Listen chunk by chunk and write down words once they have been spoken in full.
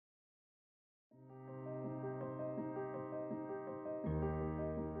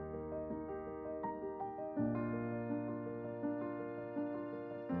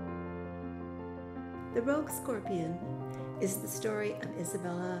The Rogue Scorpion is the story of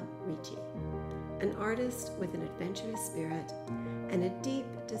Isabella Ricci, an artist with an adventurous spirit and a deep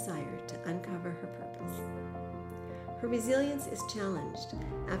desire to uncover her purpose. Her resilience is challenged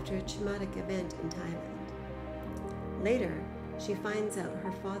after a traumatic event in Thailand. Later, she finds out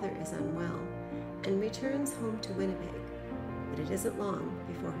her father is unwell and returns home to Winnipeg, but it isn't long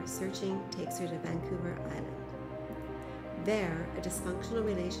before her searching takes her to Vancouver Island. There, a dysfunctional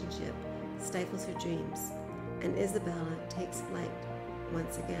relationship stifles her dreams, and Isabella takes flight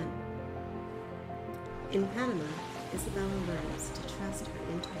once again. In Panama, Isabella learns to trust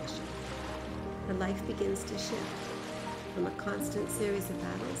her intuition. Her life begins to shift from a constant series of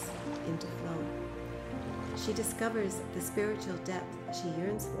battles into flow. She discovers the spiritual depth she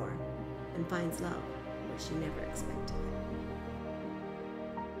yearns for and finds love where she never expected it.